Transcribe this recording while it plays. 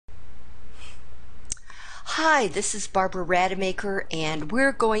Hi, this is Barbara Rademacher, and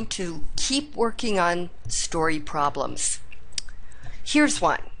we're going to keep working on story problems. Here's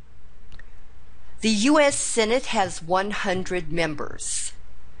one. The U.S. Senate has 100 members.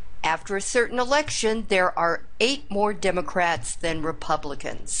 After a certain election, there are 8 more Democrats than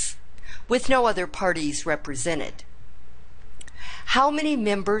Republicans, with no other parties represented. How many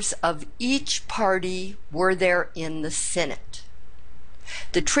members of each party were there in the Senate?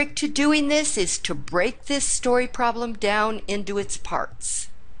 The trick to doing this is to break this story problem down into its parts.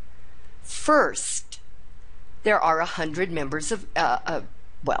 First, there are 100 members of,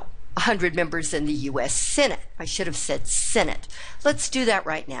 100 members in the U.S. Senate. I should have said Senate. Let's do that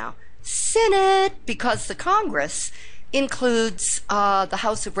right now. Senate, because the Congress includes the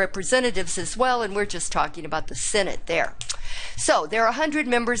House of Representatives as well, and we're just talking about the Senate there. So there are 100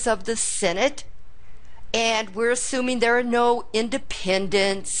 members of the Senate, and we're assuming there are no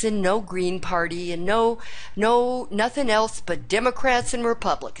independents and no Green Party and nothing else but Democrats and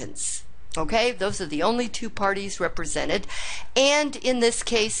Republicans. Okay, those are the only 2 parties represented. And in this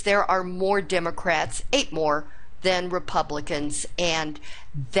case, there are more Democrats, 8 more, than Republicans. And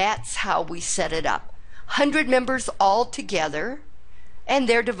that's how we set it up. 100 members all together, and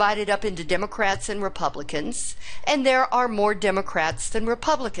they're divided up into Democrats and Republicans. And there are more Democrats than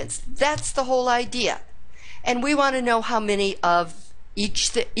Republicans. That's the whole idea. And we want to know how many of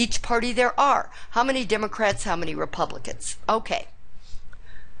each party there are. How many Democrats, how many Republicans. Okay.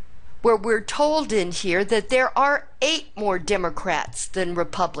 Well, we're told in here that there are 8 more Democrats than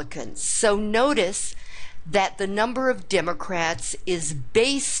Republicans. So notice that the number of Democrats is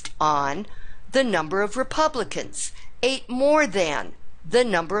based on the number of Republicans. 8 more than the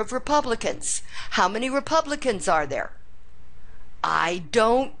number of Republicans. How many Republicans are there? I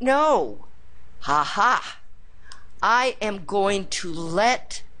don't know. Ha ha. I am going to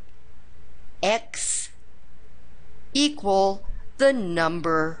let X equal the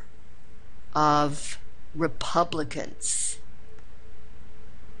number of Republicans.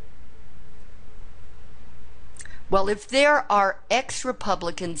 Well, if there are X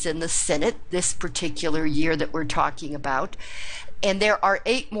Republicans in the Senate this particular year that we're talking about, and there are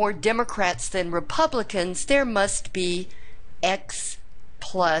 8 more Democrats than Republicans, there must be X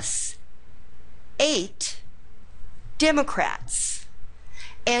plus 8 Democrats.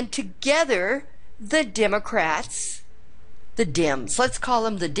 And together, the Democrats, the Dems, let's call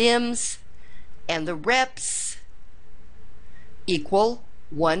them the Dems, and the Reps equal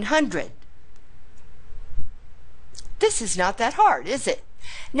 100. This is not that hard, is it?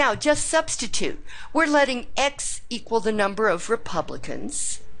 Now, just substitute. We're letting X equal the number of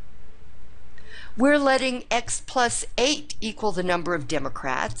Republicans. We're letting X plus 8 equal the number of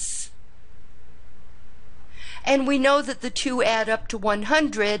Democrats. And we know that the 2 add up to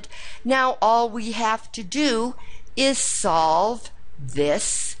 100. Now all we have to do is solve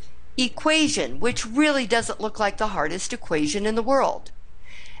this equation, which really doesn't look like the hardest equation in the world.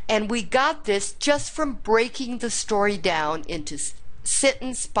 And we got this just from breaking the story down into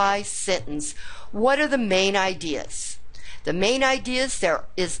sentence by sentence. What are the main ideas? The main ideas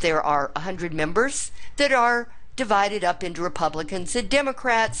there are 100 members that are divided up into Republicans and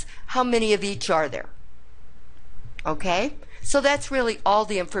Democrats. How many of each are there? Okay, so that's really all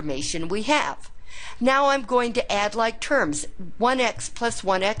the information we have. Now I'm going to add like terms. 1x plus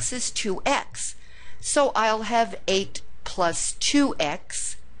 1x is 2x. So I'll have 8 plus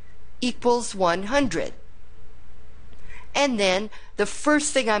 2x equals 100. And then the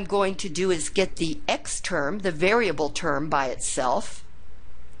first thing I'm going to do is get the x term, the variable term, by itself.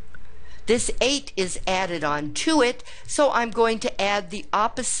 This 8 is added on to it, so I'm going to add the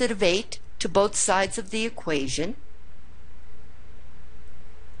opposite of 8 to both sides of the equation.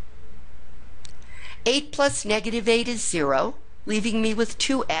 8 plus negative 8 is 0, leaving me with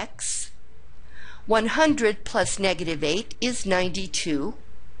 2x. 100 plus negative 8 is 92.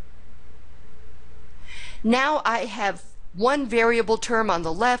 Now I have one variable term on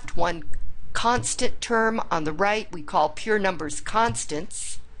the left, one constant term on the right. We call pure numbers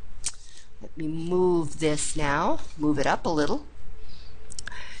constants. Let me move this now, move it up a little.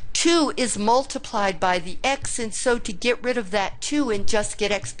 2 is multiplied by the x, and so to get rid of that 2 and just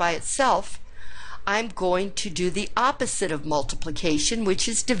get x by itself, I'm going to do the opposite of multiplication, which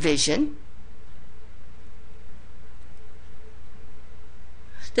is division.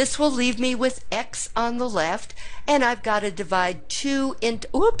 This will leave me with x on the left, and I've got to divide 2 into,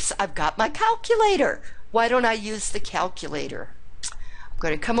 oops, I've got my calculator. Why don't I use the calculator? I'm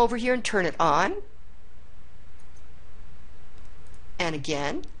going to come over here and turn it on. And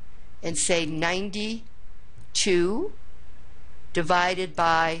again, and say 92 divided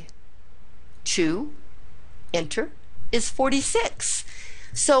by 2 enter, is 46.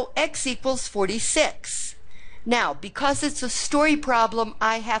 So x equals 46. Now, because it's a story problem,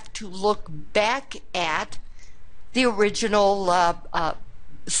 I have to look back at the original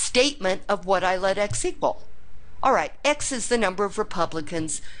statement of what I let x equal. All right, x is the number of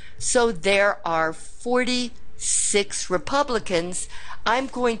Republicans, so there are 46 Republicans. I'm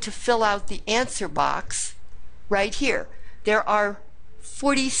going to fill out the answer box right here. There are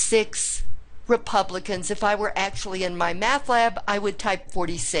 46 Republicans. If I were actually in my math lab, I would type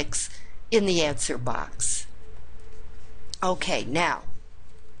 46 in the answer box. Okay, now,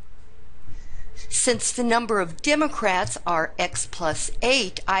 since the number of Democrats are x plus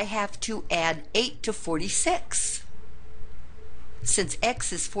 8, I have to add 8 to 46. Since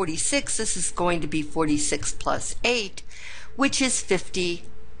x is 46, this is going to be 46 plus 8, which is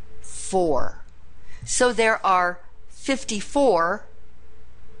 54. So there are 54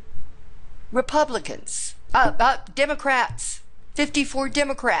 Republicans, Democrats, 54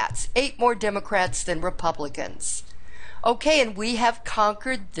 Democrats, 8 more Democrats than Republicans. Okay, and we have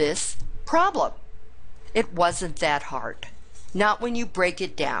conquered this problem. It wasn't that hard, not when you break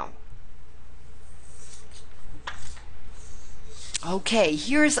it down. Okay,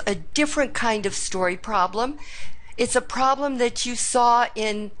 here's a different kind of story problem. It's a problem that you saw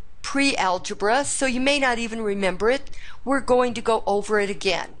in pre-algebra, so you may not even remember it. We're going to go over it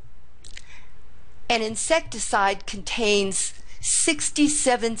again. An insecticide contains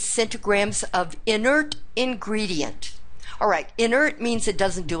 67 centigrams of inert ingredient. All right, inert means it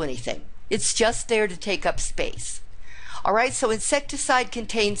doesn't do anything. It's just there to take up space. All right, so insecticide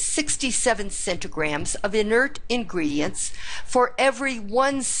contains 67 centigrams of inert ingredients for every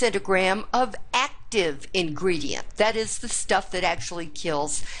 1 centigram of active ingredient. That is the stuff that actually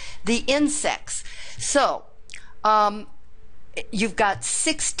kills the insects. So, you've got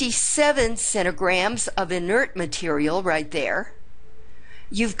 67 centigrams of inert material right there.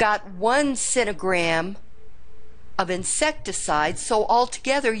 You've got 1 centigram of insecticide, so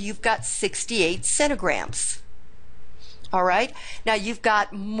altogether you've got 68 centigrams. All right, now you've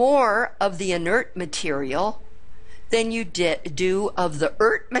got more of the inert material than you do of the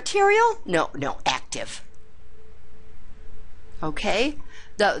material? No, active. Okay,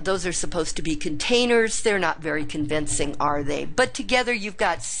 those are supposed to be containers. They're not very convincing, are they? But together you've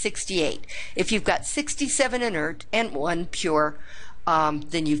got 68. If you've got 67 inert and 1 pure,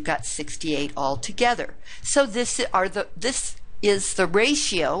 then you've got 68 altogether. So this is the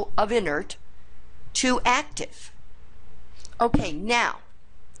ratio of inert to active. Okay, now,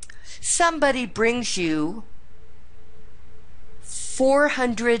 somebody brings you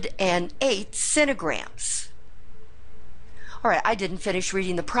 408 centigrams. All right, I didn't finish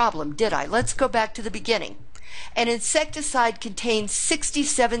reading the problem, did I? Let's go back to the beginning. An insecticide contains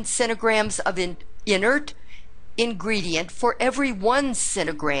 67 centigrams of inert ingredient for every 1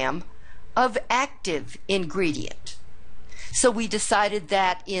 centigram of active ingredient. So we decided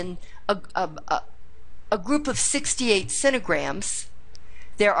that in a group of 68 centigrams,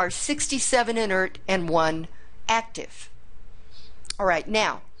 there are 67 inert and 1 active. All right,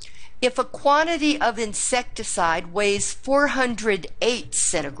 now, if a quantity of insecticide weighs 408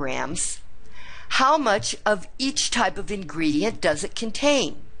 centigrams, how much of each type of ingredient does it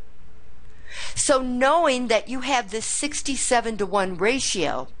contain? So knowing that you have this 67 to 1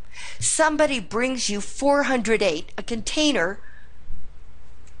 ratio, somebody brings you 408, a container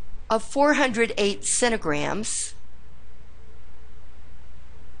of 408 centigrams,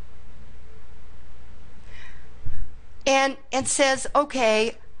 and says,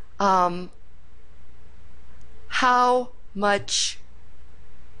 okay, how much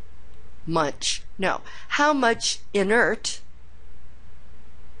inert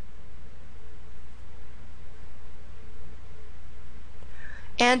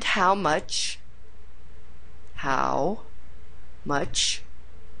and how much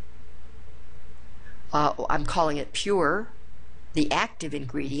I'm calling it pure, the active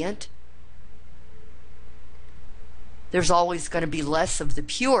ingredient. There's always going to be less of the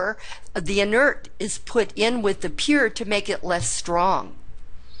pure. The inert is put in with the pure to make it less strong.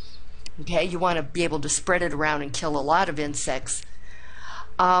 Okay, you want to be able to spread it around and kill a lot of insects.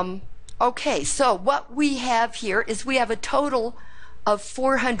 Okay, so what we have here is we have a total of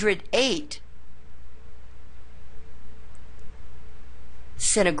 408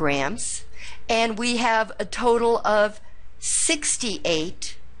 centigrams, and we have a total of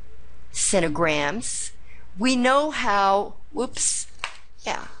 68 centigrams. We know how,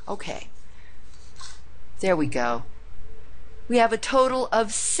 there we go. We have a total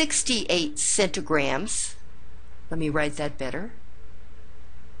of 68 centigrams. Let me write that better.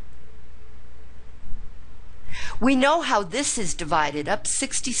 We know how this is divided up,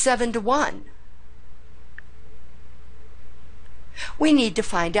 67 to 1. We need to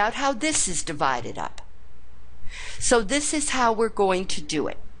find out how this is divided up. So this is how we're going to do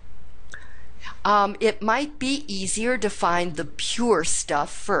it. It might be easier to find the pure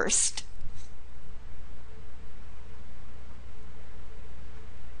stuff first.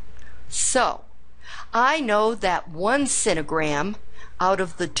 So, I know that 1 centigram out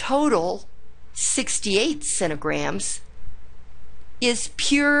of the total 68 centigrams is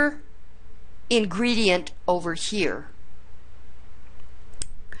pure ingredient over here.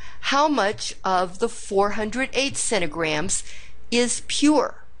 How much of the 408 centigrams is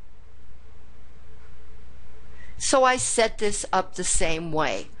pure? So I set this up the same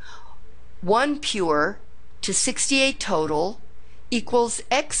way. 1 pure to 68 total equals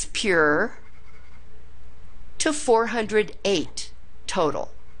X pure to 408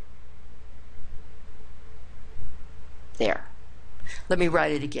 total. There. Let me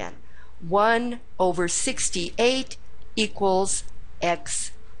write it again. 1 over 68 equals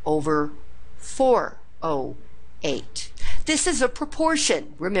X over 408. This is a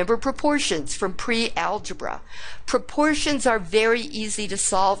proportion. Remember proportions from pre-algebra. Proportions are very easy to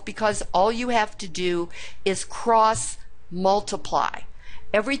solve because all you have to do is cross multiply.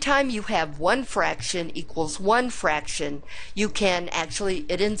 Every time you have one fraction equals one fraction, you can actually,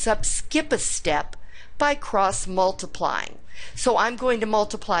 it ends up skip a step by cross multiplying. So I'm going to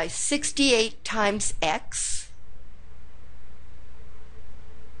multiply 68 times X.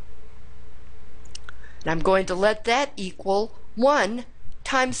 And I'm going to let that equal 1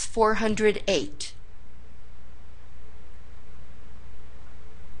 times 408.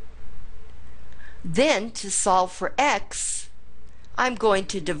 Then, to solve for X, I'm going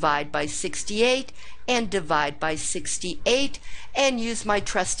to divide by 68 and divide by 68 and use my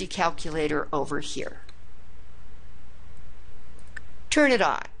trusty calculator over here. Turn it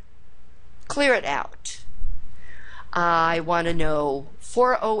on. Clear it out. I want to know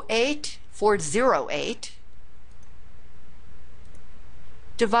 408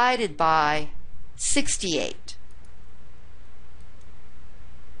 divided by 68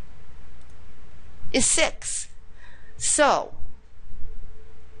 is 6. So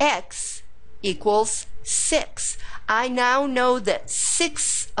X equals 6. I now know that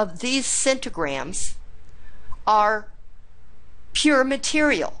 6 of these centigrams are pure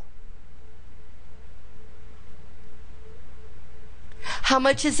material. How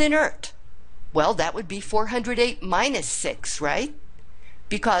much is inert? Well, that would be 408 minus 6, right?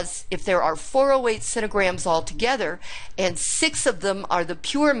 Because if there are 408 centigrams altogether and 6 of them are the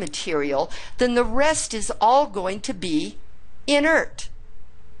pure material, then the rest is all going to be inert.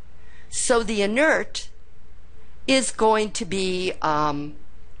 So the inert is going to be, well,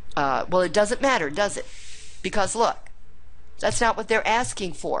 it doesn't matter, does it? Because look, that's not what they're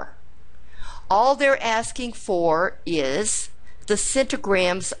asking for. All they're asking for is the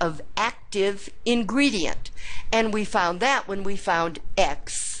centigrams of active ingredient. And we found that when we found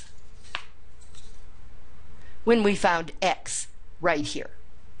X. When we found X right here.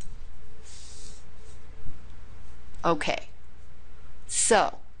 Okay.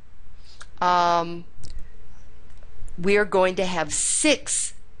 So, we're going to have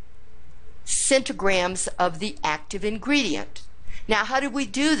 6 centigrams of the active ingredient. Now, how did we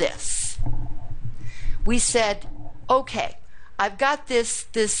do this? We said, okay, I've got this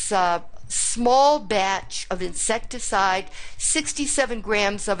small batch of insecticide, 67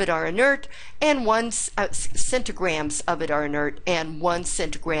 grams of it are inert, and 1 centigrams of it are inert, and 1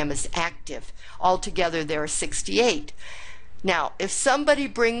 centigram is active. Altogether, there are 68. Now, if somebody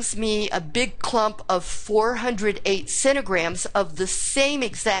brings me a big clump of 408 centigrams of the same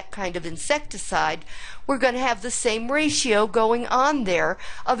exact kind of insecticide, we're going to have the same ratio going on there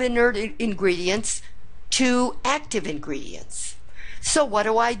of inert ingredients to active ingredients. So what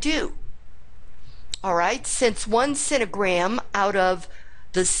do? All right, since 1 centigram out of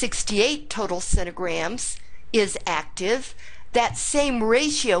the 68 total centigrams is active, that same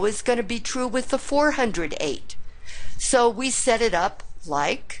ratio is going to be true with the 408. So we set it up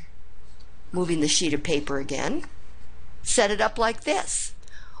like, moving the sheet of paper again, set it up like this.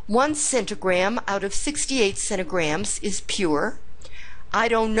 1 centigram out of 68 centigrams is pure. I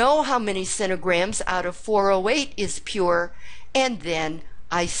don't know how many centigrams out of 408 is pure, and then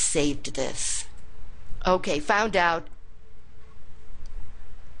I saved this. Okay, found out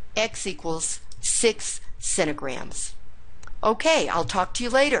X equals 6 centigrams. Okay, I'll talk to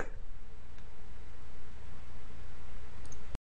you later.